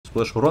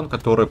сплэш-урон,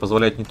 который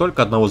позволяет не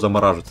только одного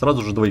замораживать,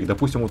 сразу же двоих.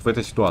 Допустим, вот в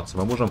этой ситуации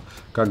мы можем,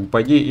 как бы,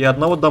 по идее, и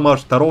одного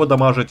дамажить, второго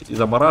дамажить, и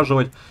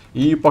замораживать.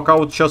 И пока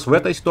вот сейчас в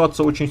этой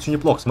ситуации очень все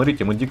неплохо.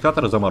 Смотрите, мы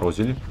диктатора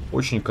заморозили,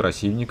 очень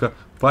красивенько.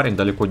 Парень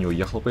далеко не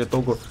уехал по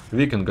итогу.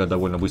 Викинга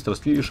довольно быстро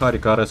слили,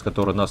 шарик АРС,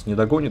 который нас не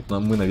догонит, но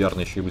мы,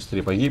 наверное, еще и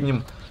быстрее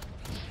погибнем.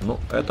 Ну,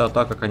 эта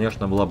атака,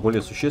 конечно, была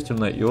более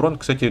существенная. И урон,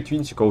 кстати,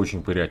 Твинсика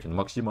очень приятен,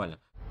 максимально.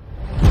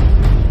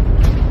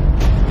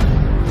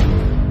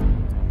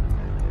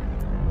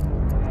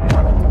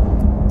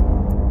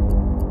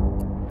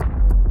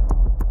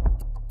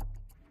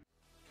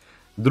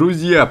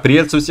 Друзья,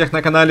 приветствую всех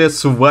на канале,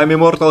 с вами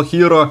Mortal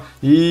Hero,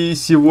 и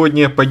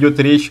сегодня пойдет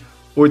речь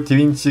о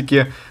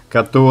Твинсике,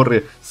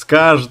 который с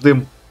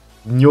каждым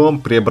днем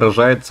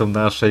преображается в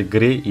нашей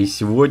игре, и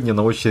сегодня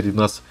на очереди у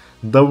нас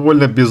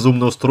довольно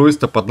безумное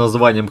устройство под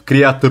названием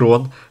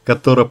Который,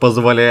 которое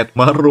позволяет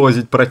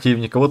морозить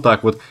противника. Вот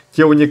так вот.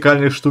 Те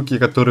уникальные штуки,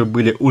 которые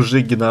были у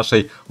Жиги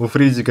нашей, у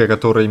Фризика,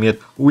 который имеет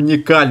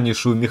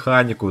уникальнейшую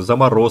механику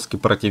заморозки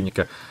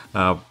противника,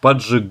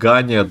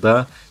 поджигания,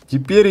 да.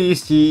 Теперь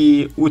есть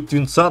и у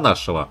Твинса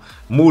нашего.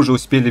 Мы уже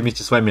успели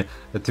вместе с вами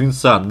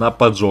Твинса на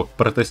поджог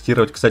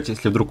протестировать. Кстати,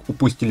 если вдруг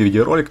упустили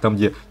видеоролик, там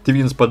где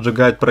Твинс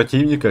поджигает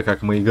противника,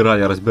 как мы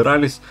играли,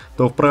 разбирались,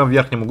 то в правом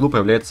верхнем углу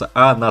появляется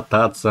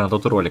аннотация на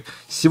тот ролик.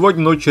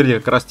 Сегодня на очереди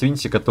как раз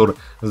Твинсик, который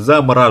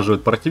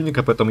замораживает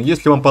противника. Поэтому,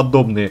 если вам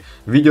подобные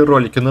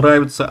видеоролики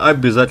нравятся,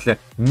 обязательно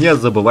не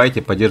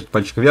забывайте поддерживать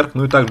пальчик вверх.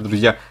 Ну и также,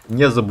 друзья,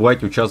 не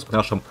забывайте участвовать в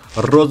нашем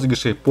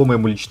розыгрыше по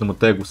моему личному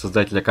тегу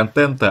создателя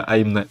контента, а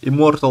именно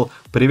Immortal.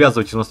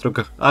 Привязывайте в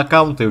настройках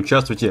аккаунта и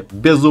участвуйте в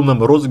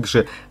безумном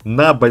розыгрыше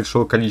на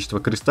большое количество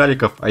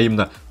кристалликов, а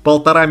именно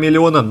 1,5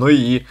 миллиона. Ну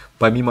и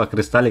помимо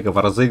кристалликов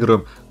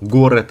разыгрываем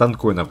горы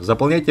танкоинов.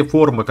 Заполняйте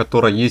формы,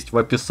 которая есть в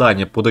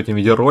описании под этим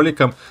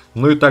видеороликом.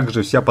 Ну и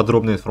также вся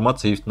подробная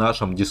информация есть в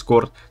нашем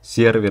Discord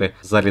сервере.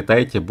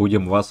 Залетайте,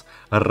 будем вас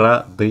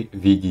рады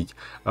видеть.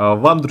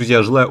 Вам,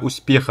 друзья, желаю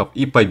успехов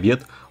и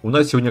побед. У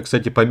нас сегодня,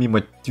 кстати,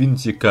 помимо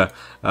Твинсика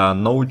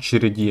на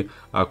очереди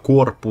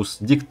корпус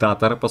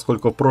диктатора,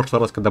 поскольку в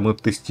прошлый раз, когда мы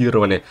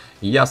тестировали,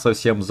 я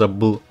совсем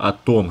забыл о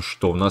том,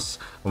 что у нас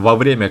во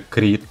время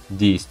крит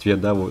действия,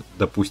 да, вот,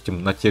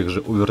 допустим, на тех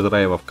же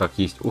овердрайвов, как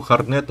есть у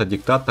Хорнета,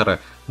 диктатора,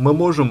 мы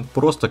можем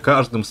просто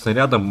каждым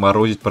снарядом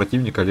морозить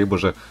противника, либо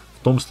же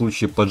в том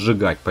случае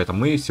поджигать. Поэтому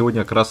мы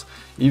сегодня как раз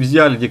и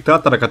взяли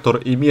диктатора,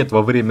 который имеет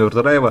во время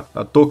овердрайва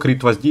то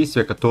крит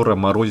воздействие, которое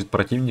морозит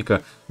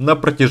противника на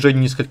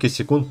протяжении нескольких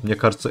секунд. Мне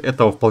кажется,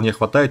 этого вполне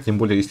хватает, тем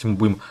более если мы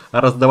будем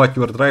раздавать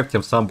овердрайв,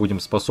 тем самым будем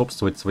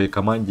способствовать своей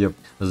команде.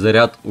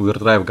 Заряд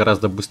овердрайв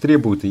гораздо быстрее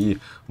будет, и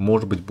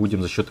может быть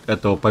будем за счет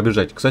этого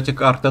побежать. Кстати,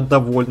 карта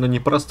довольно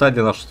непростая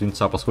для нашего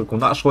Твинца, поскольку у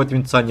нашего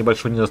Твинца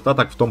небольшой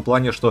недостаток в том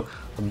плане, что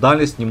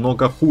дальность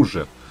немного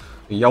хуже.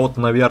 Я вот,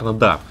 наверное,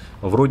 да.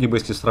 Вроде бы,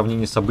 если в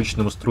сравнении с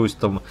обычным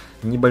устройством,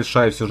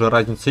 небольшая все же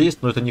разница есть,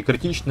 но это не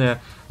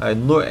критичная.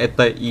 Но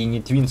это и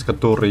не Твинс,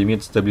 который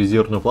имеет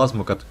стабилизированную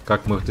плазму,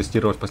 как мы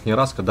тестировали в последний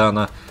раз, когда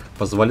она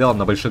позволяла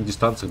на больших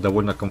дистанциях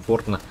довольно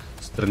комфортно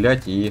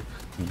стрелять, и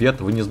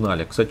бед вы не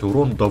знали. Кстати,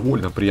 урон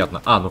довольно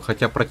приятно. Ну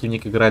хотя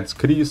противник играет с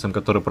Крисом,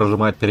 который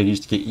прожимает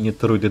периодически и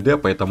инициирует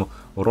ДД, поэтому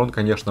урон,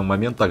 конечно, в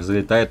моментах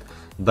залетает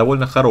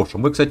довольно хороший.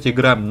 Мы, кстати,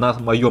 играем на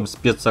моем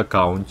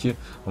спецаккаунте.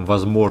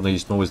 Возможно,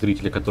 есть новые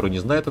зрители, которые не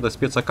знают. Это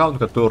спецаккаунт,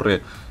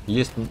 который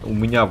есть у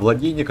меня в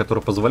владении,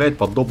 который позволяет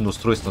подобное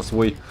устройство на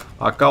свой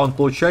аккаунт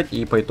получать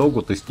и по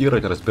итогу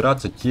тестировать,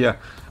 разбираться те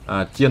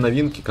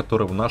новинки,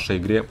 которые в нашей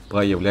игре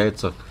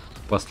появляются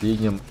в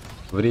последнем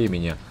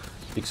времени.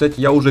 И, кстати,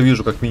 я уже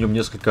вижу как минимум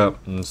несколько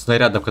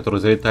снарядов, которые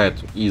залетают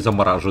и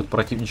замораживают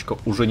противничка.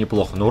 Уже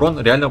неплохо. Но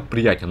урон реально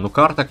приятен. Но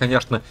карта,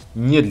 конечно,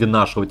 не для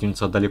нашего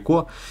Твинца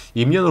далеко.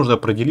 И мне нужно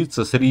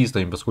определиться с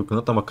ризами, поскольку на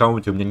этом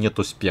аккаунте у меня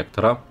нету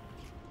спектра.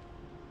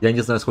 Я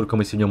не знаю, сколько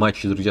мы сегодня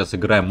матчей, друзья,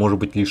 сыграем. Может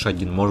быть, лишь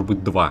один, может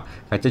быть, два.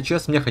 Хотя,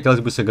 честно, мне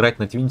хотелось бы сыграть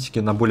на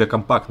Твинсике на более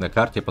компактной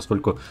карте,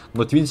 поскольку,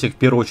 Твинсик в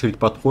первую очередь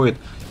подходит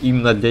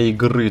именно для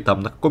игры,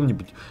 там, на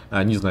каком-нибудь,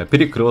 не знаю,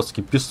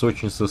 перекрестке,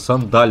 песочнице,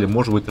 сандали,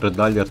 может быть, Red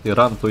Alert,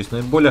 Иран, то есть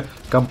на более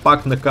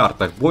компактных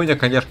картах. Бойня,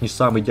 конечно, не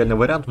самый идеальный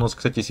вариант. У нас,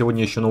 кстати,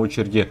 сегодня еще на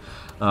очереди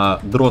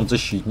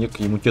дрон-защитник,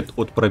 иммунитет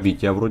от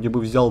пробития вроде бы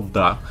взял,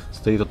 да,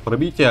 стоит от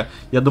пробития.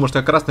 Я думаю,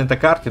 что как раз на этой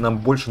карте нам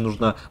больше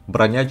нужна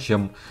броня,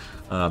 чем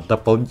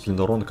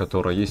дополнительный урон,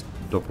 который есть,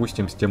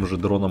 допустим, с тем же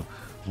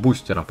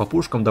дроном-бустером. По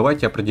пушкам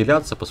давайте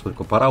определяться,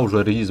 поскольку пора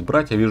уже релиз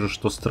брать. Я вижу,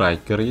 что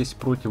страйкер есть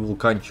против,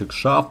 вулканчик,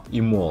 шафт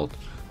и молот.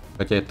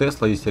 Хотя и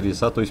Тесла есть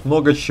релиза, то есть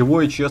много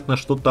чего, и честно,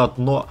 что-то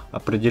одно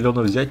определенно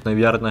взять,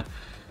 наверное,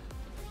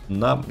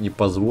 нам не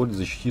позволит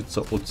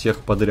защититься от всех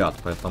подряд.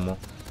 Поэтому,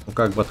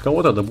 как бы от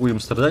кого-то, да будем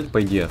страдать,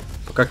 по идее.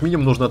 Как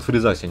минимум нужно от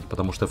фриза снять,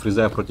 потому что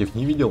фриза я против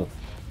не видел.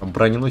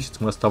 Броненосец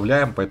мы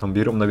оставляем, поэтому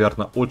берем,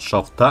 наверное, от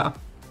шафта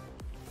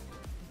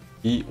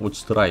и от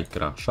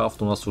страйкера.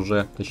 Шафт у нас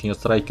уже, точнее,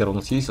 страйкер у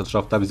нас есть, от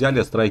шафта взяли,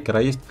 от страйкера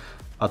есть,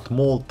 от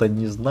молота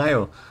не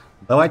знаю.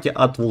 Давайте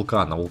от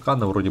вулкана.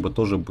 Вулканы вроде бы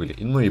тоже были.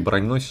 Ну и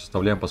броненосец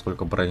оставляем,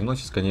 поскольку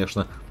броненосец,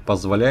 конечно,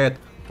 позволяет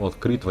Вот,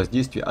 крит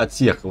воздействие от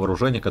всех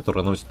вооружений,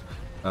 которые носят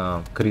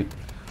крит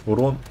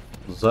урон,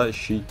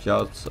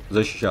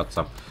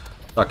 защищаться.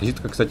 Так,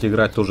 Изитка, кстати,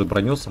 играет тоже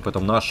бронёсом,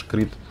 поэтому наш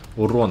крит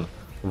урон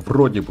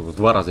вроде бы в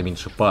 2 раза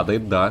меньше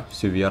падает, да,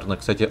 все верно.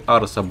 Кстати,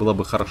 Арса было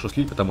бы хорошо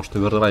слить, потому что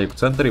овердрайв в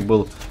центре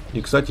был.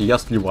 И, кстати, я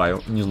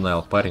сливаю, не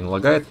знаю, парень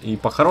лагает. И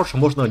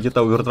по-хорошему можно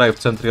где-то овердрайв в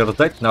центре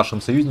раздать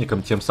нашим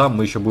союзникам, тем самым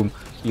мы еще будем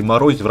и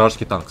морозить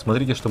вражеский танк.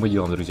 Смотрите, что мы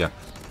делаем, друзья.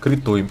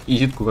 Критуем,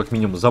 Изитку как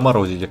минимум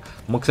заморозили.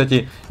 Мы,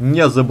 кстати,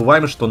 не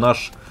забываем, что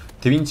наш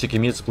Твинсик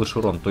имеет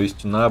сплэш-урон, то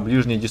есть на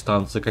ближней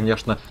дистанции,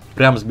 конечно,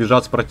 прям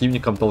сбежать с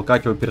противником,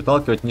 толкать его,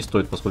 переталкивать не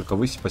стоит, поскольку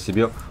вы по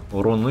себе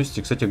урон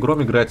носите. Кстати,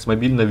 Гром играет с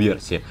мобильной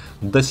версии.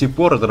 До сих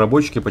пор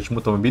разработчики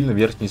почему-то мобильной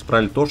версии не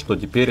исправили то, что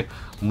теперь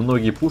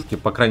многие пушки,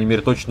 по крайней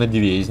мере точно 2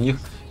 из них,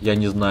 я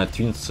не знаю,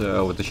 Твинс,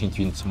 точнее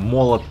Твинс,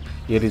 Молот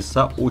и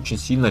Риса очень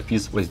сильно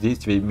физ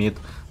воздействие имеет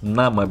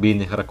на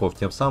мобильных игроков.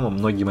 Тем самым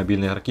многие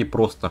мобильные игроки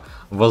просто,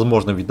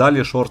 возможно,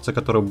 видали шорты,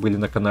 которые были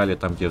на канале,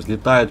 там где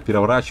взлетают,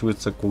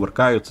 переворачиваются,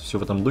 кувыркаются, все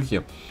в этом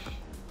духе.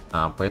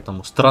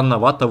 Поэтому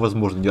странновато,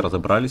 возможно, не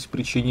разобрались в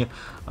причине.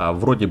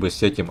 Вроде бы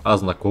с этим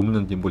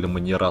ознакомлены, тем более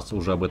мы не раз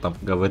уже об этом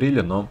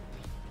говорили, но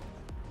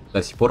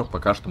до сих пор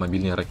пока что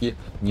мобильные игроки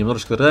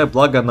немножечко страдают.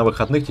 Благо на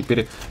выходных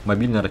теперь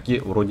мобильные игроки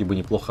вроде бы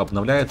неплохо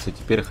обновляются, и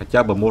теперь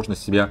хотя бы можно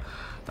себе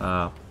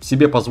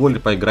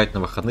позволить поиграть на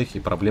выходных, и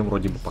проблем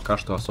вроде бы пока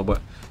что особо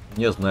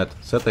не знает.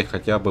 С этой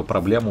хотя бы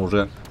проблемы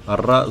уже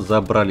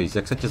разобрались.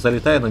 Я, кстати,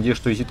 залетаю, надеюсь,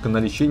 что Изитка на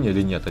лечение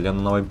или нет, или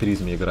она на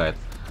вампиризме играет.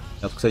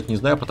 Я, кстати, не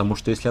знаю, потому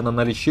что если она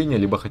на лечение,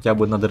 либо хотя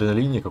бы на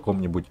адреналине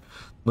каком-нибудь,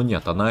 ну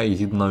нет, она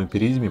Изит на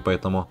вампиризме,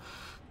 поэтому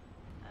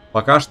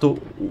пока что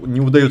не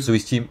удается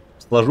вести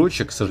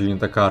флажочек, к сожалению,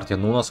 на карте.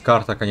 Но у нас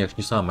карта, конечно,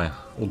 не самая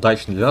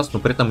удачная для нас, но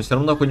при этом мы все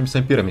равно находимся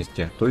на первом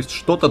месте. То есть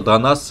что-то до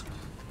нас,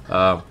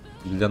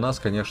 для нас,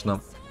 конечно,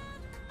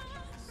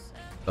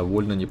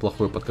 довольно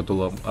неплохой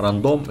подкатул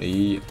рандом.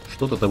 И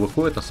что-то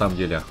выходит на самом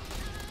деле.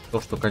 То,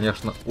 что,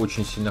 конечно,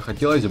 очень сильно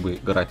хотелось бы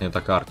играть на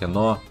этой карте,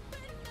 но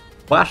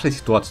в вашей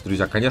ситуации,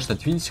 друзья, конечно,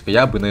 Твинсика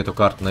я бы на эту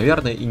карту,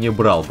 наверное, и не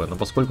брал бы. Но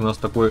поскольку у нас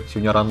такой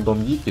сегодня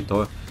рандом дикий,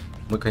 то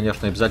мы,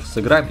 конечно, обязательно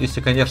сыграем.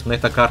 Если, конечно, на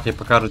этой карте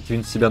покажет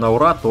Твинс себя на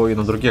ура, то и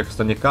на других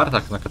остальных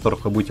картах, на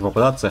которых вы будете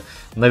попадаться,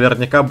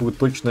 наверняка будет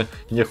точно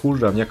не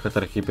хуже, а в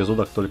некоторых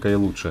эпизодах только и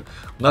лучше.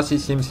 У нас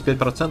есть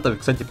 75%,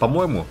 кстати,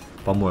 по-моему,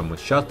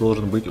 сейчас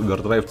должен быть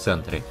овердрайв в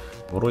центре.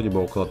 Вроде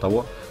бы около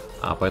того,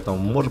 поэтому,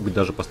 может быть,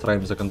 даже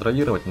постараемся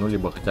контролировать, ну,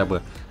 либо хотя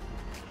бы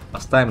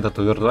оставим этот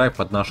овердрайв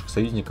под наших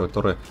союзников,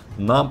 которые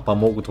нам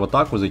помогут в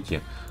атаку зайти.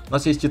 У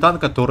нас есть Титан,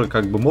 который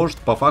как бы может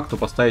по факту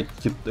поставить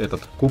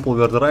этот купол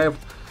овердрайв,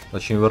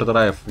 точнее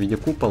овердрайв в виде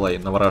купола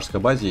на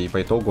вражеской базе, и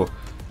по итогу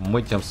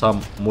мы тем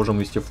самым можем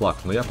вести флаг.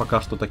 Но я пока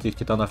что таких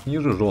титанов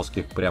ниже,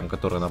 жестких прям,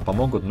 которые нам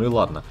помогут, ну и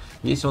ладно.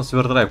 Есть у нас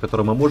овердрайв,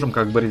 который мы можем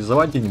как бы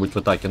реализовать где-нибудь в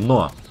атаке,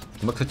 но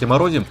мы, кстати,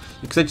 морозим.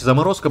 И, кстати,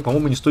 заморозка,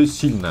 по-моему, не стоит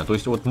сильная. То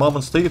есть вот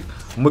Мамонт стоит,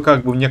 мы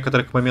как бы в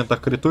некоторых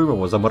моментах критуем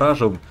его,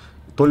 замораживаем.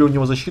 То ли у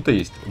него защита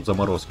есть от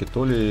заморозки,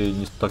 то ли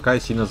не такая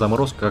сильная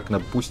заморозка, как,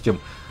 допустим,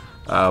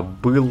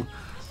 был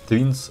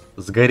Твинс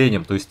с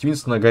горением. То есть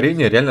Твинс на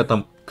горение реально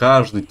там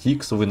каждый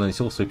тик свой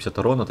наносил 150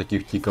 урона.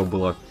 Таких тиков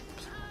было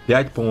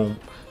 5, по-моему.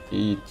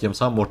 И тем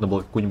самым можно было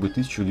какую-нибудь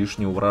 1000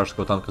 лишнего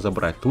вражеского танка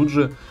забрать. Тут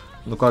же,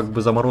 ну как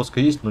бы заморозка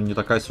есть, но не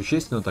такая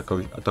существенная,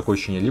 такое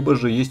ощущение. Либо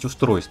же есть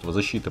устройство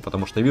защиты,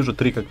 потому что я вижу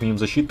 3 как минимум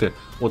защиты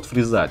от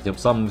фриза. Тем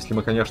самым, если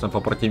мы, конечно, по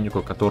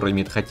противнику, который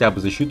имеет хотя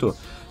бы защиту,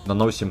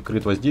 наносим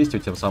крит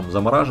воздействие, тем самым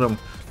замораживаем,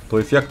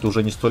 то эффект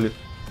уже не столь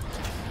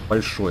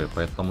большой.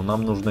 Поэтому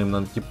нам нужно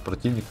именно тип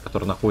противника,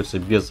 который находится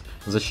без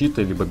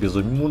защиты, либо без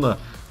иммуна.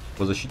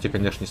 По защите,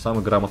 конечно, не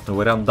самый грамотный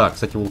вариант. Да,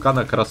 кстати,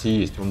 вулкана как раз и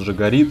есть, он же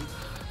горит.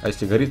 А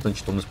если горит,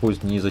 значит он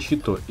использует не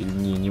защиту или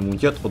не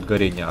иммунитет от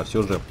горения, а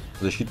все же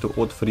защиту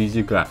от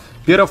фризика.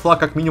 Первый флаг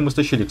как минимум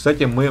истощили.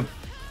 Кстати,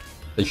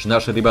 точнее,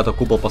 наши ребята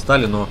купол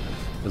поставили, но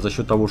за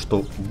счет того,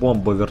 что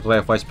бомба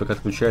овердрайв аспект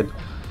отключает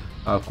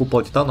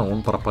купол титана,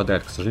 он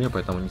пропадает, к сожалению,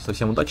 поэтому не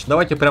совсем удачно.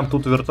 Давайте прям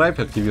тут овердрайв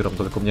активируем,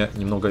 только у меня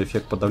немного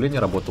эффект подавления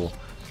работал.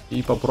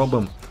 И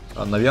попробуем,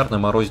 наверное,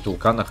 морозить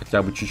вулкана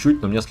хотя бы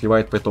чуть-чуть, но мне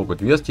сливает по итогу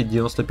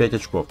 295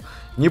 очков.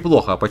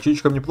 Неплохо, по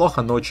чуть-чуточкам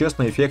неплохо, но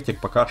честно, эффектик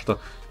пока что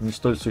не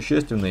столь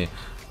существенный.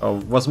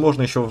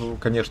 Возможно, еще,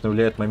 конечно,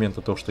 влияет момент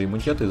то, что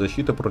иммунитеты и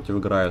защита против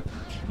играют.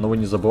 Но вы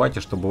не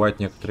забывайте, что бывает в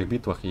некоторых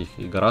битвах их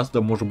и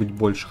гораздо может быть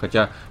больше.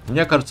 Хотя,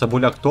 мне кажется,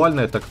 более актуально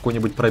это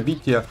какое-нибудь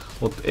пробитие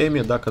от Эми,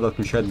 да, когда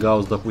отключает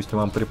Гаусс, допустим,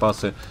 вам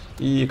припасы.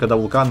 И когда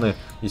вулканы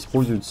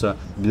используются,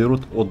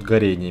 берут от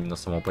горения именно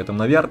самого. Поэтому,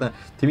 наверное,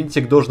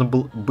 Твинсик должен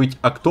был быть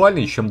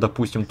актуальнее, чем,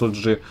 допустим, тот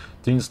же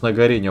Твинс на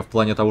горение. В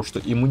плане того, что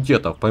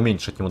иммунитетов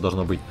поменьше от него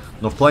должно быть.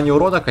 Но в плане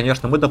урона,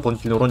 конечно, мы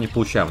дополнительный урон не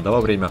получаем, да, во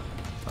время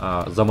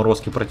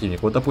заморозки противника.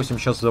 Вот, допустим,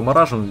 сейчас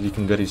замораживаем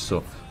Викинга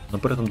Рису, но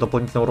при этом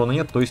дополнительного урона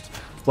нет. То есть,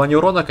 в плане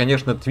урона,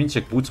 конечно,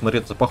 Твинсик будет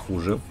смотреться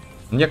похуже.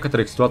 В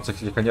некоторых ситуациях,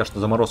 если, конечно,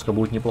 заморозка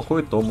будет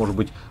неплохой, то, может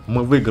быть,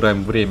 мы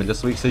выиграем время для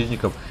своих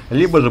союзников.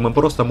 Либо же мы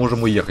просто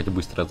можем уехать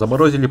быстро.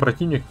 Заморозили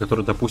противника,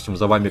 который, допустим,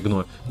 за вами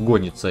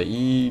гонится.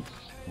 И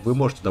вы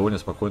можете довольно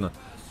спокойно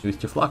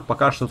вести флаг.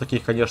 Пока что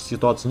таких, конечно,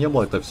 ситуаций не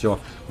было. Это все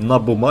на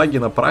бумаге,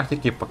 на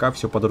практике. Пока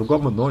все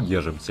по-другому, но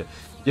держимся.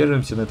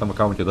 Держимся на этом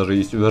аккаунте. Даже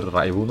есть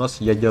овердрайвы у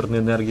нас,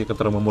 ядерные энергии,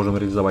 которые мы можем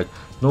реализовать.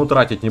 Но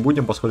тратить не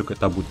будем, поскольку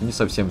это будет не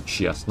совсем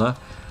честно.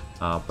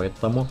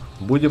 Поэтому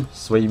будем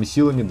своими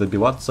силами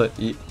добиваться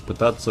и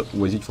пытаться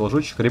увозить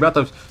флажочек.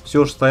 Ребята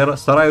все же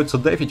стараются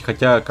дефить,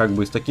 хотя как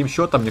бы с таким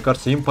счетом, мне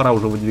кажется, им пора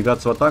уже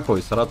выдвигаться в атаку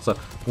и стараться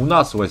у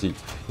нас возить.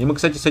 И мы,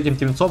 кстати, с этим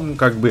твинцом,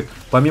 как бы,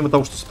 помимо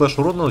того, что сплэш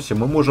урон наносим,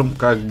 мы можем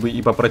как бы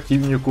и по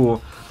противнику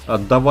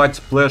отдавать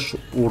сплэш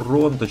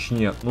урон,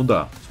 точнее, ну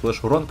да,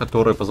 сплэш урон,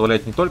 который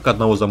позволяет не только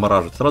одного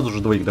замораживать, сразу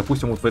же двоих.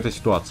 Допустим, вот в этой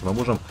ситуации мы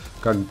можем,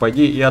 как бы, по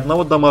идее, и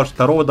одного дамажить,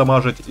 второго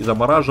дамажить, и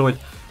замораживать.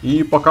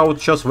 И пока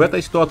вот сейчас в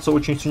этой ситуации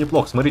очень все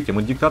неплохо. Смотрите,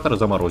 мы диктатора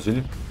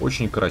заморозили,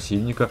 очень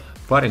красивенько.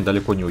 Парень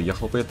далеко не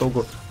уехал по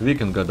итогу.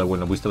 Викинга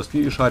довольно быстро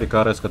слили, шарик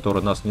АРС,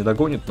 который нас не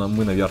догонит, но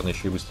мы, наверное,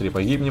 еще и быстрее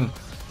погибнем.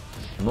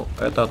 Но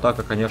эта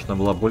атака, конечно,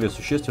 была более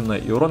существенная.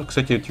 И урон,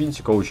 кстати,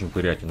 твинсика очень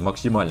приятен,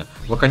 максимально.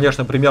 Вы,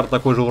 конечно, примерно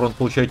такой же урон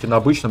получаете на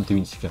обычном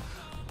твинсике,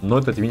 но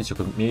этот твинсик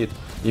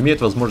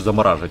имеет возможность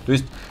замораживать. То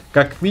есть,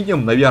 как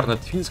минимум, наверное,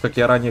 твинс, как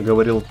я ранее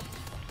говорил,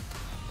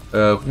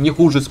 не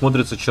хуже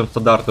смотрится, чем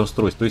стандартное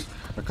устройство. То есть,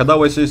 когда у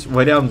вас есть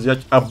вариант взять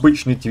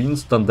обычный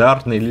твинс,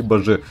 стандартный, либо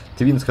же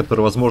твинс,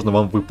 который, возможно,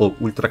 вам выпал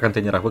в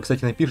ультраконтейнерах. Вы,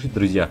 кстати, напишите,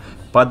 друзья,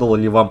 падал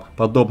ли вам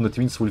подобный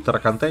твинс в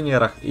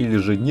ультраконтейнерах или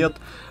же нет.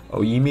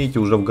 Имеете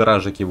уже в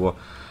гаражик его.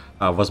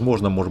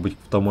 Возможно, может быть,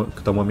 к тому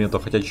моменту,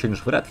 хотя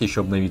челлендж вряд ли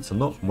еще обновится,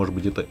 но, может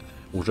быть, это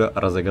уже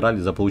разыграли,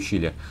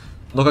 заполучили.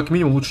 Но как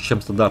минимум лучше,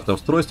 чем стандартное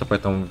устройство,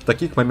 поэтому в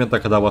таких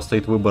моментах, когда у вас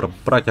стоит выбор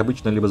брать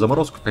обычно либо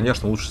заморозку,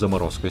 конечно, лучше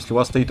заморозку. Если у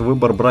вас стоит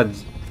выбор брать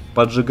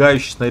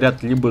поджигающий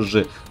снаряд, либо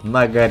же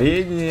на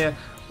горение,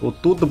 вот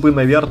тут бы,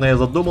 наверное, я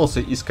задумался,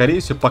 и,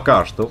 скорее всего,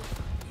 пока что,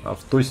 в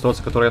той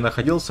ситуации, в которой я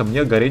находился,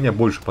 мне горение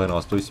больше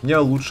понравилось. То есть мне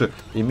лучше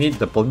иметь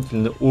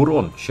дополнительный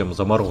урон, чем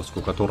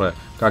заморозку, которая,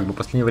 как бы, в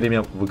последнее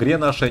время в игре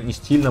наша не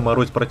стильно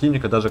морозит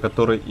противника, даже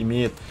который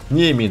не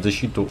имеет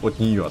защиту от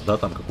нее, да,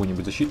 там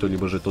какую-нибудь защиту,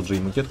 либо же тот же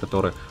иммунитет,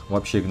 который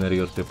вообще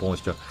игнорирует ее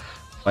полностью.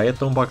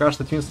 Поэтому пока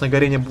что твинс на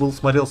горение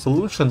смотрелся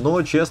лучше,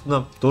 но,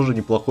 честно, тоже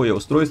неплохое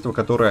устройство,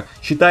 которое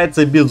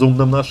считается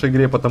безумным в нашей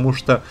игре, потому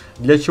что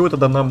для чего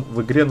тогда нам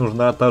в игре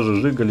нужна та же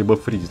Жига, либо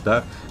Фриз,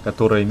 да,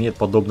 которая имеет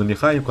подобную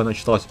механику, она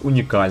считалась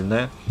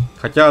уникальная.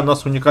 Хотя у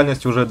нас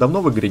уникальности уже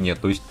давно в игре нет,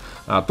 то есть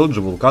тот же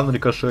вулкан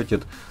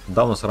рикошетит,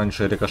 да, у нас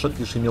раньше рикошет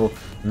лишь имел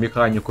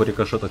механику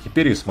рикошета,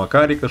 теперь и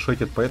смока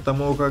рикошетит,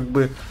 поэтому как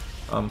бы...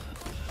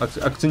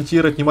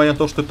 акцентировать внимание на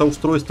то, что это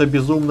устройство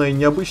безумное и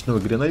необычное в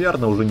игре,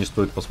 наверное, уже не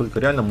стоит, поскольку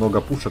реально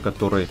много пушек,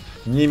 которые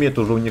не имеют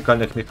уже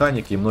уникальных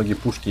механик, и многие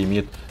пушки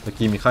имеют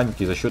такие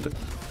механики за счет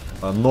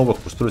новых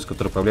устройств,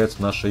 которые появляются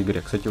в нашей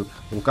игре. Кстати,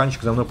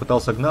 вулканчик за мной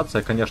пытался гнаться,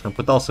 я, конечно,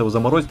 пытался его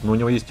заморозить, но у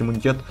него есть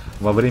иммунитет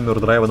во время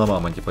урдрайва на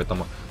мамонте,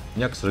 поэтому у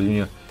меня, к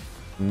сожалению,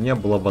 не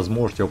было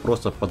возможности его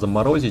просто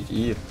подзаморозить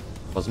и...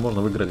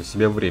 возможно, выиграть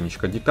себе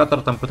времечко.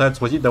 Диктатор там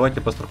пытается возить, давайте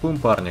пострахуем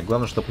парня.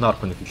 Главное, чтобы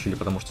нарку не включили,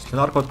 потому что если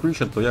нарку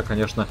отключат, то я,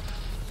 конечно,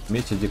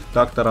 вместе с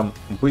диктатором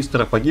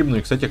быстро погибну.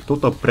 И, кстати,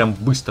 кто-то прям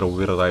быстро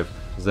овердрайв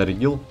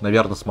зарядил.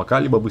 Наверное, смока,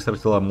 либо быстро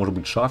тела, может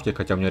быть, шафте,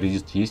 хотя у меня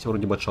резист есть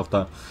вроде бы от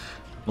шафта.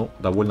 Ну,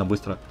 довольно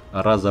быстро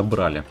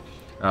разобрали.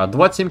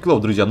 27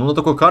 киллов, друзья. Ну, на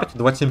такой карте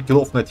 27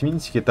 киллов на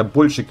твинсике, это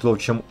больше киллов,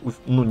 чем,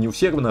 ну, не у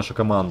всех нашей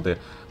команды,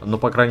 но,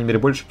 по крайней мере,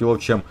 больше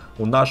киллов, чем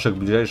у наших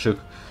ближайших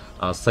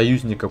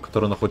союзников,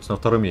 которые находятся на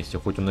втором месте.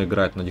 Хоть он и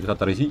играет на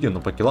диктатора Зиги,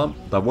 но по киллам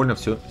довольно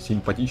все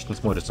симпатично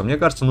смотрится. Мне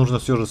кажется, нужно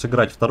все же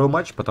сыграть второй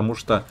матч, потому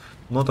что,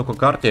 ну, на такой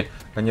карте,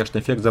 конечно,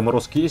 эффект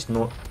заморозки есть,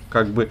 но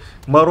как бы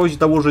морозить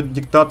того же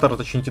диктатора,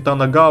 точнее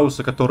Титана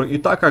Гаусса, который и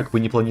так как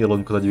бы не планировал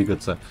никуда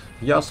двигаться,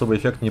 я особый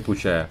эффект не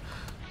получаю.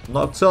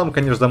 Но в целом,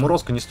 конечно,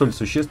 заморозка не столь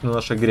существенна в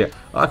нашей игре.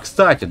 А,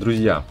 кстати,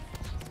 друзья,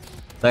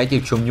 знаете,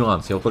 в чем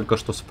нюанс? Я вот только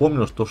что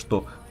вспомнил,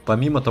 что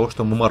помимо того,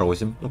 что мы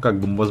морозим, ну как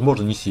бы,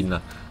 возможно, не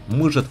сильно,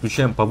 мы же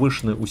отключаем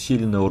повышенный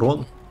усиленный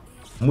урон,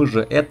 мы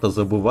же это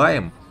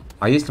забываем.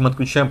 А если мы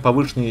отключаем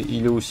повышенный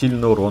или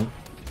усиленный урон,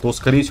 то,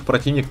 скорее всего,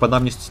 противник по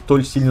нам не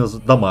столь сильно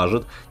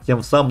дамажит,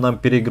 тем самым нам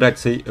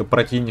переиграть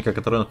противника,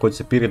 который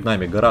находится перед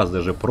нами,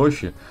 гораздо же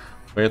проще.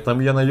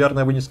 Поэтому я,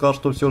 наверное, бы не сказал,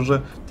 что все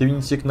же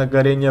твинсик на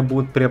горение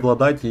будет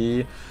преобладать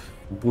и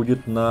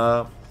будет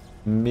на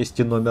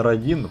месте номер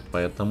 1.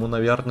 Поэтому,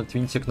 наверное,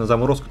 твинсик на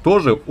заморозку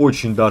тоже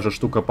очень даже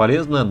штука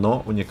полезная,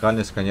 но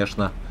уникальность,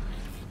 конечно,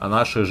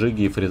 наши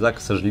Жиги и Фриза, к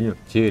сожалению,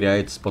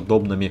 теряется с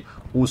подобными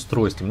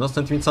устройствами. У нас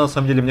на твинса, на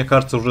самом деле, мне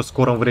кажется, уже в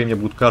скором времени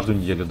будет каждую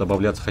неделю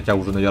добавляться, хотя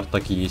уже, наверное,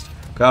 так и есть.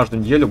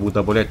 Каждую неделю будут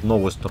добавлять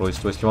новое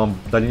устройство. Если вам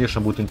в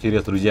дальнейшем будет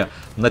интерес, друзья,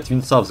 на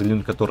твинса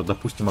взглянуть, который,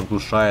 допустим,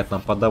 оглушает,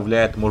 нам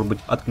подавляет, может быть,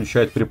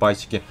 отключает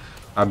припасики,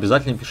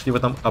 обязательно пишите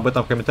об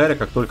этом в комментариях,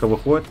 как только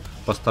выходит,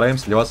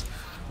 постараемся для вас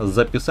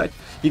записать.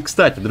 И,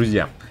 кстати,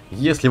 друзья,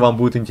 если вам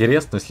будет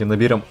интересно, если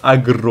наберем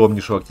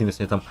огромнейшую активность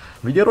на этом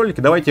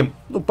видеоролике, давайте,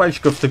 ну,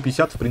 пальчиков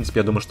 150, в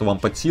принципе, я думаю, что вам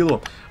под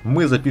силу.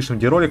 Мы запишем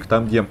видеоролик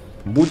там, где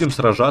будем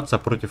сражаться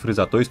против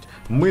фриза. То есть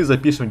мы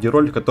запишем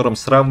видеоролик, в котором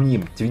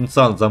сравним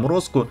Твинса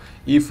заморозку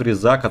и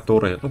фриза,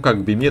 который, ну,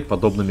 как бы имеет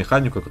подобную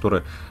механику,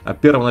 который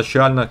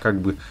первоначально,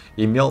 как бы,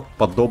 имел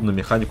подобную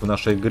механику в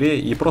нашей игре.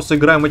 И просто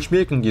играем в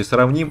матчмейкинге и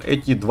сравним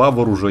эти два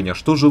вооружения.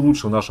 Что же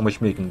лучше в нашем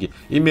матчмейкинге?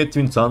 Иметь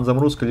Твинса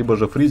заморозка, либо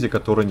же фризе,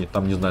 который,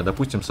 там, не знаю,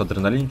 допустим, с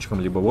адреналинчиком,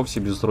 либо вовсе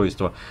без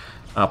устройства.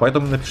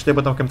 Поэтому напишите об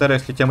этом в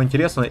комментариях, если тема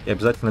интересна, и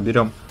обязательно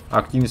берем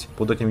активность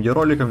под этим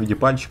видеороликом в виде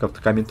пальчиков,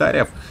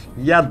 комментариев.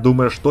 Я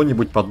думаю,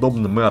 что-нибудь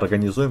подобное мы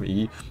организуем,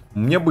 и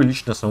мне бы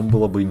лично самому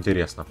было бы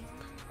интересно.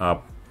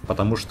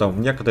 Потому что в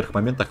некоторых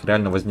моментах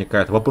реально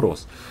возникает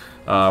вопрос.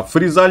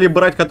 Фриза ли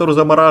брать, который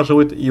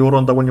замораживает и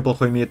урон довольно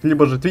неплохой имеет,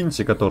 либо же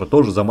Твинси, который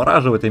тоже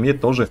замораживает,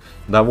 имеет тоже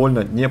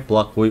довольно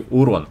неплохой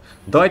урон.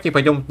 Давайте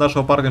пойдем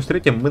нашего парня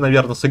встретим. Мы,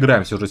 наверное,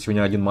 сыграем все же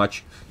сегодня один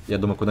матч. Я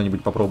думаю,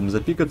 куда-нибудь попробуем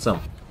запикаться.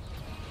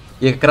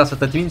 И как раз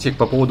этот твинтик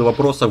по поводу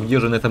вопросов, где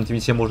же на этом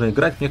твинте можно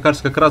играть, мне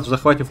кажется, как раз в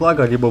захвате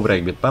флага, либо в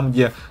регби, там,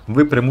 где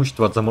вы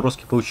преимущество от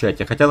заморозки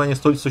получаете. Хотя она не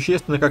столь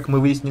существенна, как мы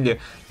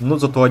выяснили, но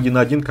зато 1 на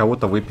 1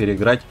 кого-то вы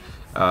переиграть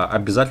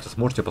обязательно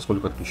сможете,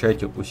 поскольку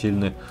отключаете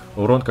усиленный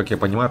урон, как я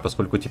понимаю,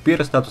 поскольку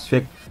теперь статус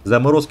эффект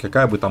заморозки,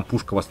 какая бы там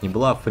пушка у вас ни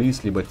была,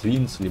 фриз, либо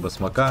твинс, либо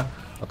смока,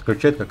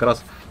 отключает как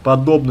раз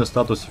подобный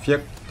статус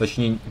эффект,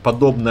 точнее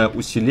подобное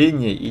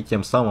усиление, и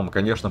тем самым,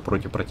 конечно,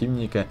 против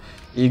противника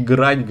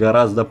играть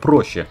гораздо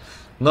проще.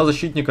 На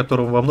защитник,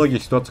 который во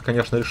многих ситуациях,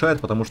 конечно,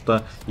 решает, потому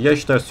что я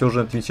считаю, все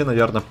же на твинте,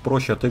 наверное,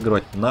 проще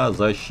отыгрывать на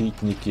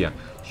защитнике,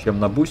 чем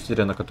на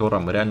бустере, на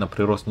котором реально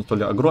прирост не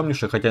столь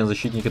огромнейший, хотя на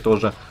защитнике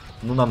тоже,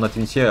 ну, нам на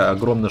твинте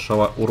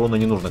огромнейшего урона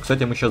не нужно.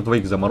 Кстати, мы сейчас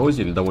двоих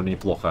заморозили довольно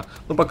неплохо,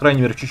 ну, по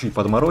крайней мере, чуть-чуть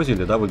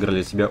подморозили, да,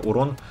 выиграли себе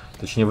урон,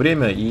 точнее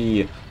время,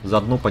 и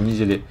заодно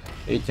понизили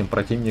этим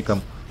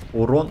противникам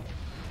урон.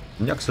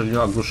 Меня, к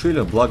сожалению,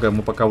 оглушили, благо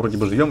мы пока вроде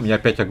бы живем, меня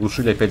опять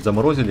оглушили, опять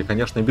заморозили,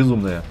 конечно,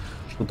 безумное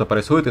что-то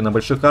происходит, и на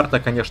больших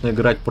картах, конечно,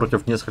 играть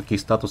против нескольких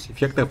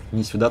статус-эффектов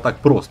не всегда так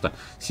просто.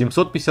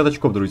 750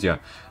 очков, друзья,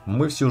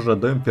 мы все же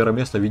отдаем первое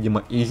место,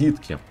 видимо,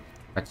 изитке.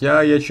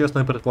 Хотя я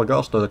честно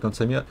предполагал, что до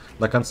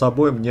конца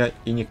боя меня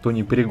и никто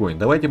не перегонит.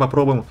 Давайте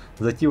попробуем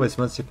зайти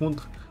 18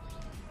 секунд.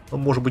 Ну,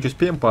 может быть,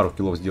 успеем пару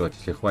киллов сделать,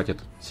 если хватит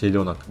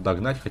селенок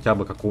догнать хотя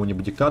бы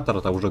какого-нибудь диктатора,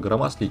 то уже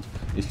грома слить,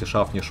 если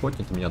шаф не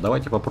шотнет меня.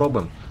 Давайте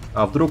попробуем.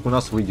 А вдруг у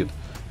нас выйдет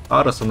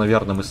Ареса,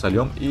 наверное, мы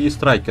сольем. И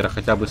страйкера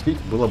хотя бы слить,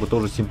 было бы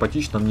тоже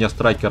симпатично. Меня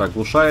страйкер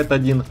оглушает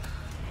один.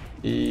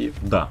 И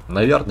да,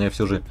 наверное, я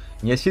все же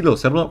не осилил.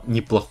 Все равно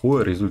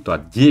неплохой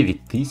результат.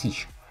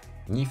 9000.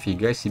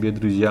 Нифига себе,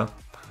 друзья.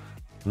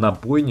 На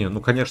бойне. Ну,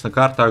 конечно,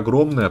 карта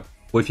огромная.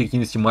 По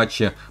эффективности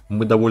матча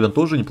мы довольно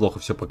тоже неплохо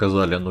все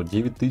показали. Но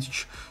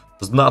 9000...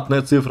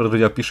 Знатная цифра,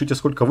 друзья. Пишите,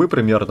 сколько вы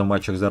примерно в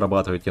матчах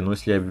зарабатываете. Но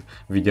если я в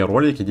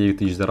видеоролике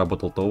 9000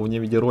 заработал, то вне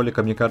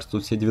видеоролика, мне кажется,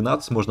 тут все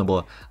 12 можно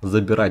было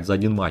забирать за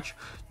один матч.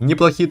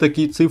 Неплохие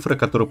такие цифры,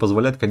 которые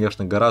позволяют,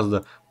 конечно,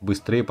 гораздо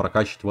быстрее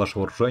прокачивать ваше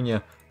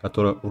вооружение,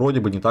 которое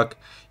вроде бы не так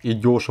и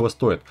дешево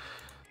стоит.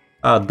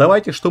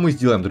 Давайте, что мы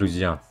сделаем,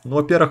 друзья? Ну,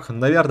 во-первых,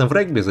 наверное, в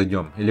регби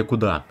зайдем или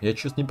куда? Я,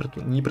 честно,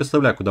 не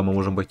представляю, куда мы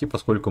можем пойти,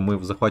 поскольку мы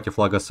в захвате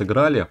флага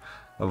сыграли.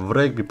 В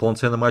регби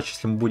полноценный матч,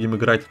 если мы будем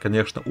играть,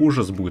 конечно,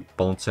 ужас будет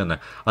полноценный.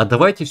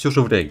 Давайте все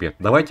же в регби.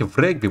 Давайте в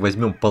регби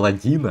возьмем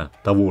паладина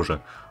того же.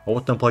 А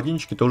вот на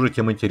паладинчике тоже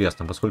тема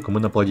интересна, поскольку мы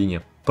на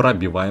паладине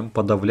пробиваем,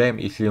 подавляем.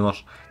 Если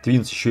наш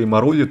твинс еще и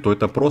морозит, то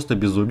это просто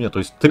безумие. То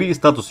есть 3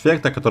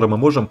 статус-эффекта, которые мы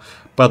можем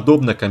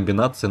подобной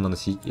комбинации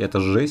наносить. И это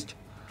жесть.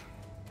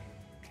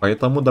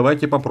 Поэтому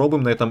давайте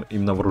попробуем на этом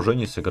именно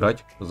вооружении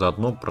сыграть.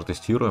 Заодно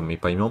протестируем и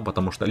поймем,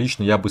 потому что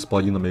лично я бы с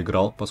паладином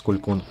играл,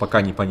 поскольку он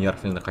пока не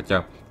понерфлен,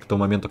 хотя к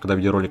тому моменту, когда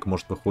видеоролик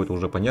может выходит,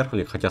 уже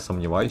понерфли, хотя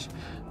сомневаюсь.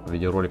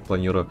 Видеоролик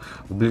планирую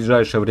в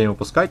ближайшее время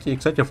выпускать. И,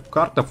 кстати,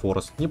 карта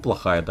Форест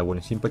неплохая,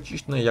 довольно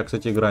симпатичная. Я,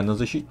 кстати, играю на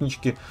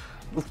защитничке.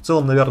 Ну, в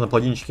целом, наверное,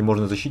 паладинчики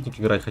можно на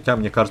защитнике играть, хотя,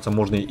 мне кажется,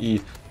 можно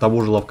и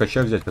того же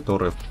ловкача взять,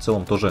 который в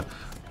целом тоже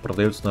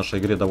продается в нашей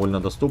игре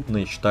довольно доступно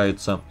и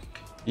считается...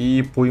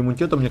 И по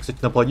иммунитету мне, кстати,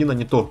 на паладина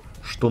не то,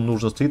 что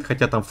нужно стоит,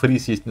 хотя там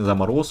фриз есть на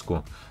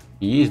заморозку,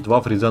 и есть 2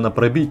 фриза на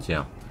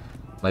пробитие.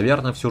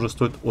 Наверное, все же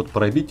стоит от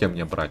пробития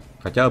мне брать.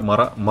 Хотя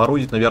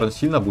морозить, наверное,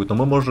 сильно будет, но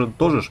мы можем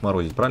тоже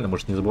морозить, правильно? Мы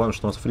же не забываем,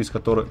 что у нас фриз,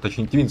 который,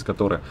 точнее, твинс,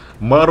 который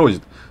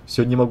морозит.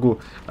 Все не могу,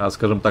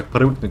 скажем так,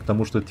 привыкнуть к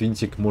тому, что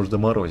твинтик может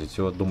заморозить.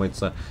 Все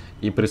думается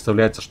и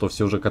представляется, что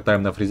все же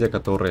катаем на фризе,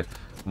 который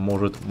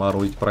может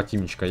морозить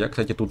противничка. Я,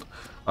 кстати, тут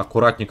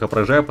аккуратненько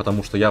проезжаю,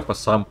 потому что я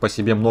сам по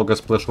себе много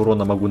сплэш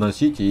урона могу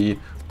носить. И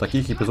в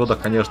таких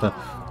эпизодах, конечно,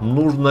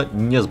 нужно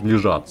не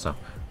сближаться.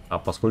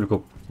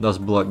 Поскольку у нас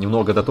было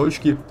немного до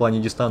точки в плане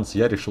дистанции,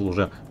 я решил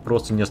уже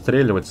просто не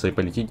отстреливаться и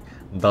полететь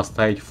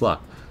доставить флаг.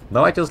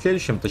 Давайте за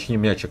следующим, точнее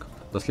мячик.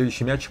 За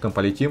следующим мячиком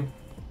полетим.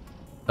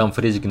 Там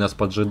фризики нас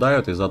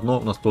поджидают, и заодно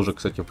у нас тоже,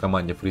 кстати, в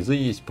команде фризы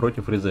есть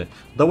против фризы.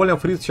 Довольно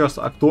фриз сейчас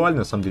актуальный,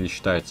 на самом деле,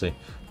 считается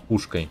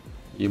пушкой.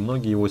 И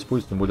многие его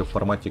используют, тем более в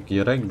формате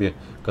регби,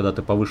 когда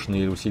ты повышенный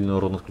или усиленный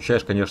урон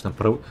отключаешь, конечно,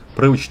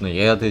 привычно.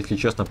 Я, если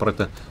честно, про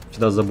это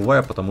всегда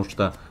забываю, потому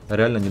что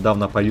реально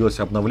недавно появилось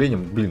обновление.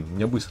 Блин,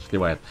 меня быстро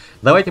сливает.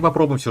 Давайте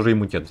попробуем все же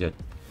иммунитет взять.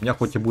 Меня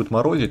хоть и будет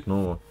морозить,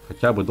 но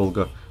хотя бы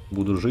долго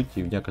буду жить,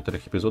 и в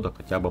некоторых эпизодах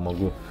хотя бы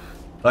могу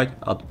дать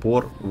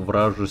отпор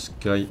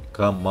вражеской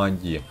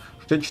команде.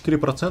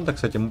 64%,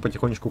 кстати, мы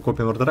потихонечку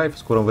копим овердрайв, в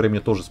скором времени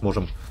тоже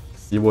сможем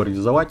его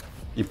реализовать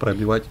и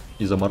пробивать,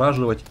 и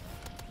замораживать,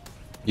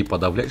 и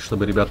подавлять,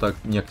 чтобы ребята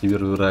не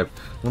активировали драйв.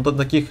 Ну, на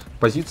таких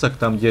позициях,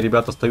 там, где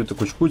ребята стоят и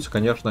кучкуются,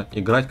 конечно,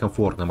 играть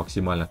комфортно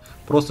максимально.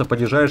 Просто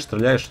подъезжаешь,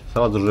 стреляешь,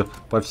 сразу же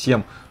по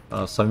всем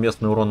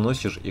совместный урон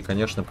носишь, и,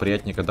 конечно,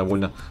 приятненько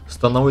довольно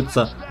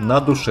становится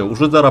на душе.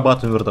 Уже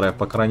зарабатываем овердрайв,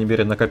 по крайней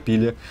мере,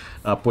 накопили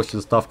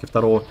после ставки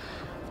второго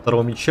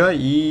мяча,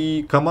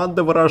 и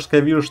команда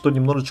вражеская, вижу, что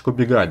немножечко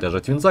убегает даже.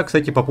 Твинса,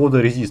 кстати, по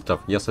поводу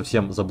резистов, я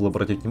совсем забыл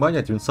обратить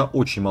внимание, Твинса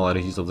очень мало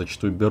резистов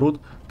зачастую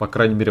берут, по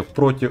крайней мере в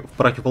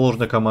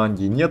противоположной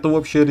команде нету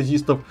вообще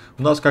резистов,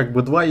 у нас как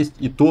бы 2 есть,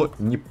 и то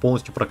не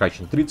полностью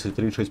прокачан,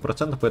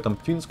 30-36%, поэтому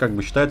Твинс как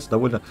бы считается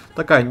довольно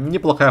такая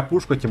неплохая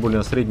пушка, тем более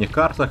на средних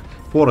картах.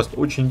 Форест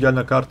очень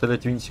идеальная карта для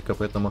Твинсика,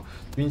 поэтому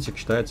Твинсик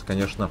считается,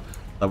 конечно,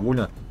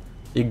 довольно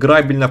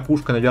играбельная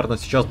пушка, наверное,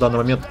 сейчас в данный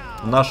момент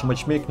в нашем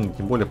матчмейкинге,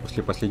 тем более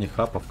после последних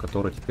хапов,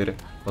 которые теперь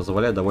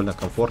позволяют довольно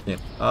комфортнее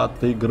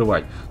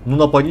отыгрывать. Ну,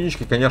 на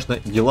планеточке, конечно,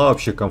 дела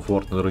вообще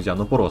комфортные, друзья,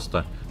 ну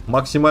просто.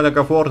 Максимально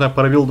комфортно,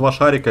 пробил 2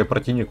 шарика, и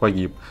противник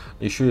погиб.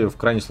 Еще и в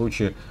крайнем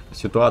случае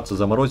ситуацию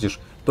заморозишь.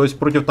 То есть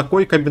против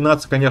такой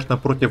комбинации, конечно,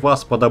 против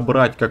вас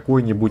подобрать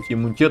какой-нибудь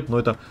иммунитет, но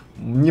это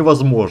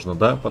невозможно,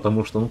 да,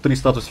 потому что, ну, 3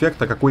 статус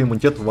эффекта, какой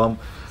иммунитет вам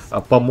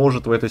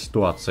поможет в этой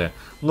ситуации.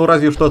 Ну,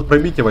 разве что от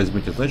пробития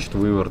возьмите, значит,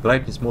 вы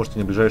овердрайв не сможете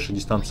на ближайшей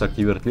дистанции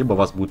активировать, либо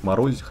вас будет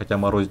морозить, хотя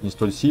морозить не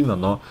столь сильно,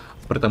 но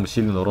при этом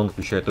сильный урон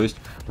включает. То есть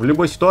в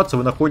любой ситуации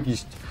вы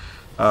находитесь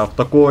в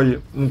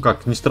такой, ну,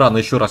 как ни странно,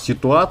 еще раз,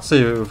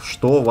 ситуации,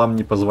 что вам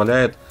не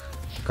позволяет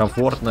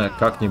комфортно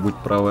как-нибудь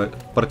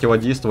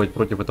противодействовать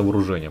против этого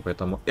вооружения.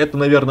 Поэтому это,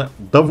 наверное,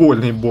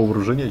 довольно имбовое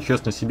вооружение.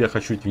 Честно, себе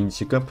хочу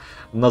Твинсика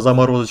на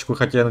заморозочку,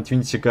 хотя на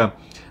Твинсика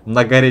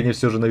на горение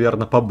все же,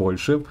 наверное,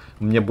 побольше.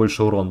 Мне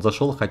больше урон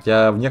зашел,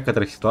 хотя в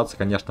некоторых ситуациях,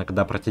 конечно,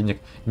 когда противник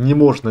не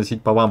может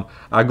наносить по вам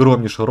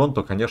огромнейший урон,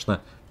 то,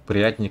 конечно,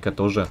 приятненько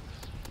тоже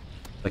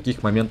в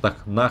таких моментах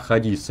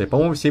находиться. И,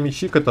 по-моему, все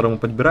мечи, которые мы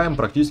подбираем,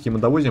 практически мы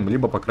довозим,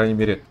 либо, по крайней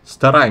мере,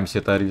 стараемся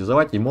это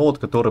реализовать. И молот,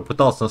 который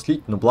пытался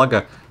наслить, но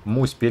благо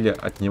мы успели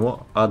от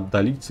него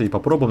отдалиться. И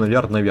попробуем,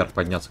 наверное, наверх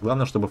подняться.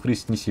 Главное, чтобы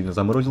фриз не сильно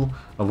заморозил.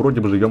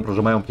 Вроде бы живем,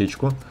 прожимаем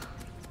аптечку.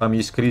 Там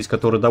есть Крис,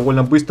 который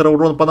довольно быстро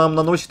урон по нам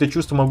наносит, и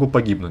чувство могу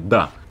погибнуть.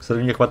 Да, к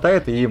сожалению, не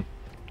хватает. И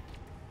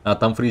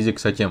там фризи,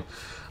 кстати,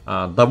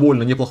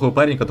 довольно неплохой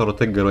парень, который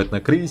теггает на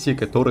Крисе,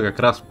 который как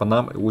раз по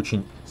нам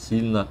очень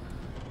сильно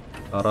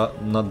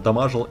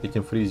надамажил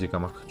этим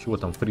фризиком. Ах, чего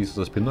там фриз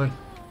за спиной?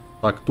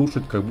 Так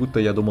тушит, как будто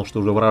я думал,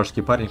 что уже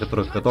вражеский парень,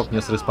 который готов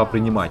мне с респа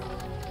принимать.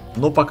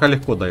 Но пока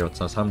легко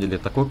дается, на самом деле.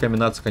 Такой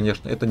комбинация,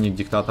 конечно, это не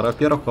диктатор,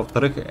 во-первых.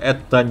 Во-вторых,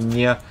 это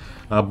не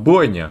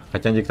бойня.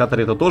 Хотя на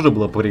диктаторе это тоже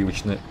было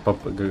привычно,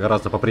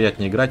 гораздо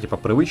поприятнее играть и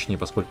попривычнее,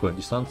 поскольку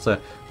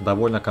дистанция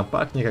довольно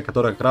компактненькая,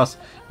 которая как раз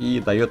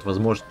и дает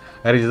возможность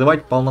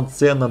реализовать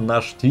полноценно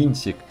наш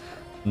Твинсик.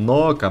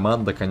 Но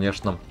команда,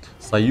 конечно,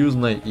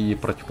 союзная и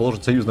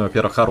противоположная. Союзная,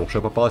 во-первых,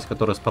 хорошая попалась,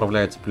 которая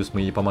справляется, плюс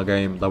мы ей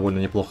помогаем довольно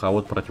неплохо. А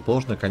вот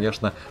противоположная,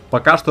 конечно,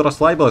 пока что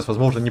расслабилась,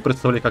 возможно, не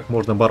представляли, как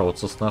можно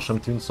бороться с нашим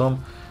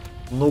Твинсом.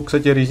 Ну,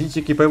 кстати,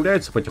 резистики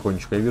появляются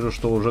потихонечку. Я вижу,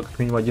 что уже как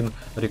минимум один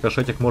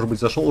рикошетик, может быть,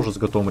 зашел уже с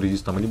готовым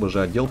резистом, либо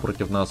же отдел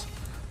против нас.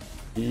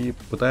 И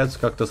пытается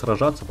как-то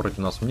сражаться против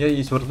нас. У меня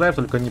есть овердрайв,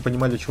 только не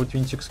понимаю, для чего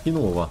Твинсик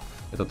скинул его,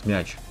 этот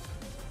мяч.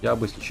 Я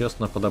бы, если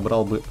честно,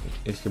 подобрал бы,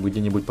 если бы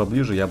где-нибудь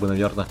поближе, я бы,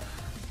 наверное,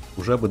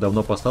 уже бы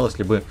давно поставил,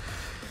 если бы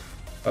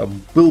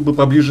был бы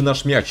поближе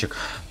наш мячик.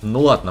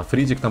 Ну ладно,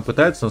 фризик там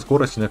пытается на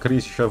скорости на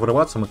крысе еще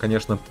врываться. Мы,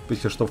 конечно,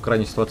 если что, в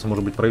крайней ситуации,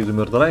 может быть, проюзаем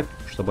овердрайв,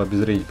 чтобы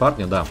обезвредить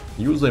парня, да.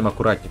 Юзаем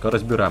аккуратненько,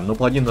 разбираем. Но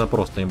паладин это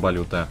просто имба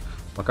лютая.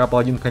 Пока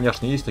паладин,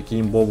 конечно, есть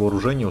такие имбовые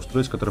вооружения,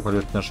 устройства, которые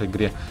появляются в нашей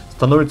игре,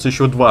 становится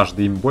еще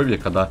дважды имбовее,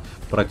 когда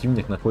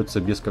противник находится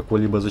без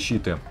какой-либо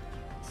защиты.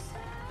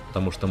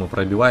 Потому что мы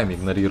пробиваем,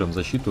 игнорируем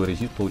защиту,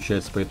 резит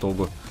получается по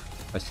итогу.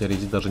 А если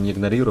резит даже не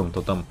игнорируем,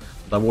 то там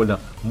довольно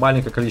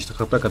маленькое количество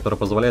хп, которое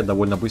позволяет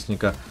довольно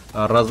быстренько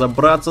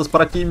разобраться с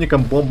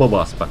противником.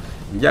 Бомба-васпа.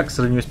 Я, к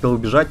сожалению, не успел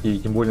убежать, и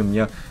тем более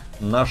мне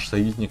наш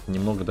союзник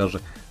немного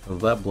даже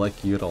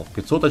заблокировал.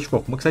 500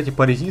 очков. Мы, кстати,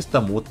 по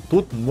резистам, вот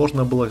тут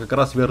можно было как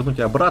раз вернуть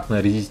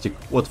обратно резистик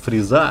от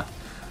фриза.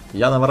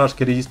 Я на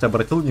вражеские резисты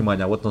обратил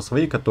внимание, а вот на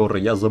свои,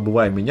 которые я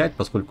забываю менять,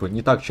 поскольку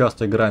не так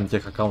часто играю на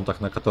тех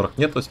аккаунтах, на которых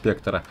нету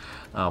спектра.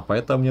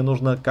 Поэтому мне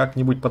нужно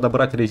как-нибудь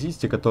подобрать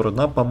резисты, который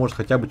нам поможет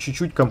хотя бы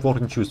чуть-чуть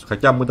комфортнее чувствовать.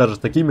 Хотя мы даже с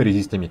такими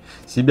резистами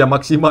себя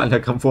максимально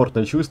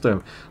комфортно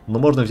чувствуем. Но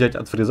можно взять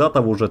от фриза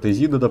того уже, от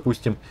Изиды,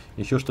 допустим,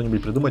 еще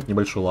что-нибудь придумать,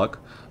 небольшой лаг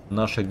в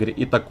нашей игре.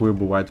 И такое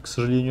бывает, к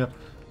сожалению.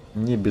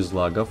 не без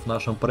лагов в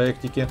нашем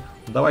проектике.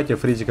 Давайте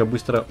фризика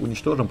быстро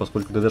уничтожим,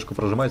 поскольку ДДшку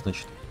прожимать,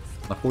 значит,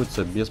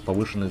 находится без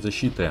повышенной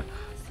защиты.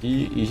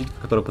 И изитка,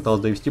 которая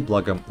пыталась довести,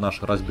 благо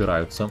наши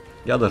разбираются.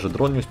 Я даже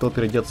дрон не успел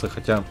переодеться,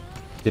 хотя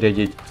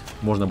переодеть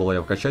можно было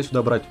его качать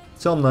сюда брать.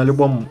 В целом на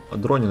любом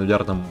дроне,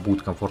 наверное,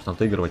 будет комфортно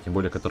отыгрывать, тем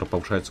более, который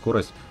повышает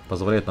скорость,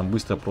 позволяет нам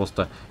быстро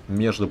просто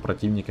между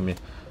противниками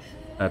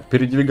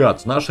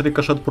передвигаться. Наш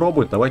рикошет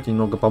пробует, давайте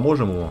немного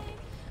поможем ему.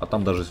 А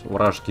там даже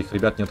вражеских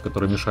ребят нет,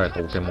 которые мешают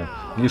толком ему.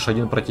 Лишь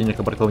один противник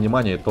обратил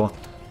внимание, и то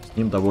с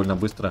ним довольно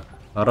быстро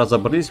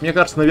разобрались. Мне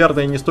кажется,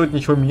 наверное, не стоит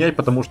ничего менять,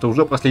 потому что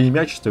уже последний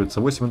мяч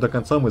остается. 8 до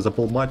конца, мы за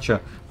полматча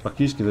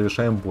практически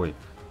завершаем бой.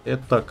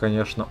 Это,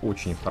 конечно,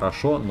 очень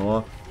хорошо,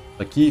 но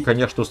такие,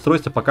 конечно,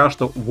 устройства пока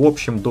что в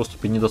общем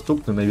доступе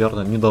недоступны,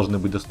 наверное, не должны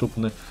быть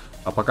доступны.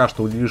 А пока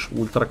что лишь в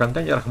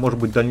ультраконтейнерах, может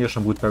быть, в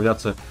дальнейшем будет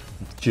появляться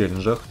в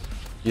челленджах.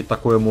 И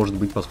такое может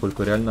быть,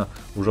 поскольку реально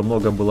уже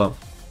много было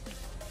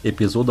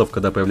эпизодов,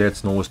 когда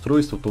появляется новое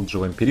устройство, тот же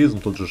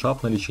вампиризм, тот же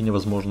шаф на лечение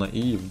возможно,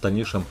 и в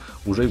дальнейшем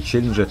уже в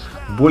челлендже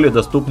более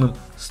доступным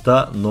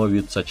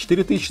становится.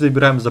 4000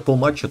 забираем за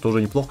полматча,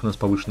 тоже неплохо, у нас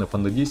повышенная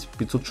фанда 10,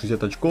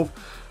 560 очков,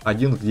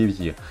 1 к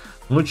 9.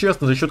 Ну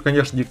честно, за счет,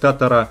 конечно,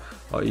 диктатора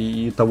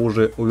и того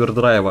же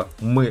овердрайва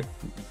мы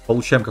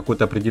получаем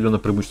какое-то определенное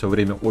преимущество во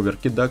время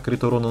оверки, да,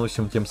 крит урон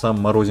наносим, тем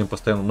самым морозим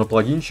постоянно, но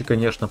плагинчик,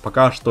 конечно,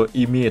 пока что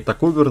имеет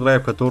такой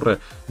овердрайв, который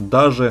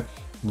даже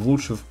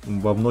лучше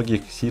во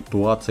многих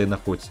ситуациях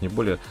находится. Не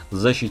более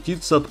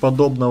защититься от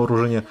подобного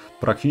вооружения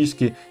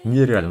практически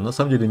нереально. На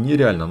самом деле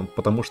нереально,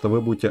 потому что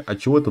вы будете от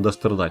чего-то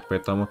дострадать.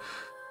 Поэтому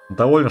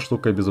довольно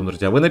штука безумная,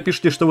 друзья. Вы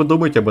напишите, что вы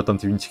думаете об этом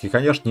твинтике.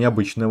 Конечно,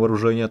 необычное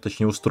вооружение,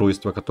 точнее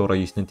устройство, которое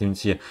есть на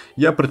твинте.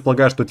 Я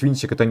предполагаю, что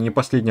твинтик это не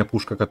последняя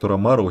пушка, которая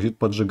морозит,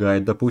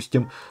 поджигает,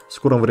 допустим. В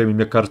скором времени,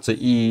 мне кажется,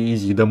 и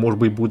Изида,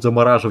 может быть, будет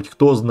замораживать,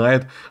 кто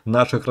знает,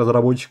 наших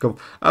разработчиков.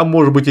 А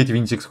может быть, и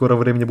твинтик в скором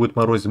времени будет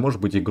морозить, может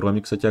быть, и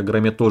Громе. Кстати, о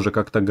Громе тоже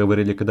как-то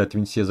говорили, когда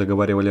твинте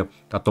заговаривали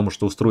о том,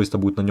 что устройство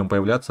будет на нем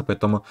появляться.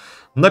 Поэтому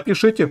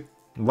напишите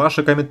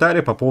ваши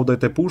комментарии по поводу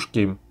этой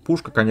пушки.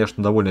 Пушка,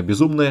 конечно, довольно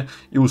безумная,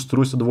 и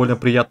устройство довольно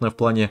приятное в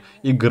плане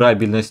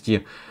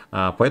играбельности.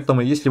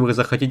 Поэтому, если вы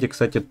захотите,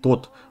 кстати,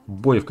 тот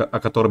бой, о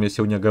котором я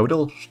сегодня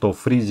говорил, что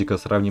фризика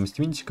сравним с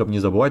твинтиком, не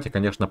забывайте,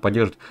 конечно,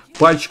 поддерживать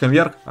пальчиком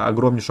вверх, а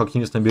огромнейшую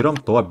активность наберем,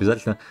 то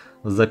обязательно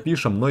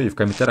запишем. Ну и в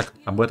комментариях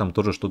об этом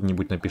тоже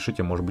что-нибудь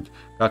напишите, может быть,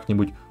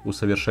 как-нибудь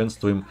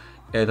усовершенствуем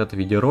этот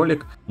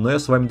видеоролик. Но я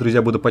с вами,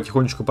 друзья, буду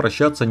потихонечку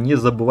прощаться. Не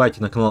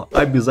забывайте на канал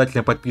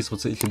обязательно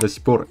подписываться, если до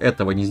сих пор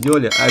этого не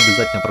сделали.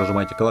 Обязательно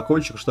прожимайте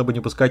колокольчик, чтобы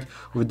не пускать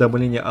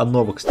уведомления о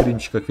новых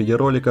стримчиках,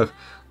 видеороликах.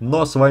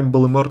 Но с вами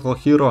был Immortal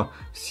Hero.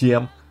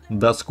 Всем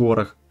до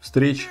скорых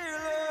встреч!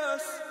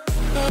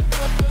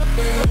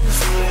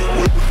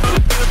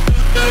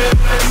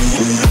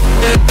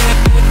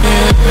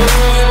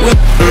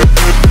 With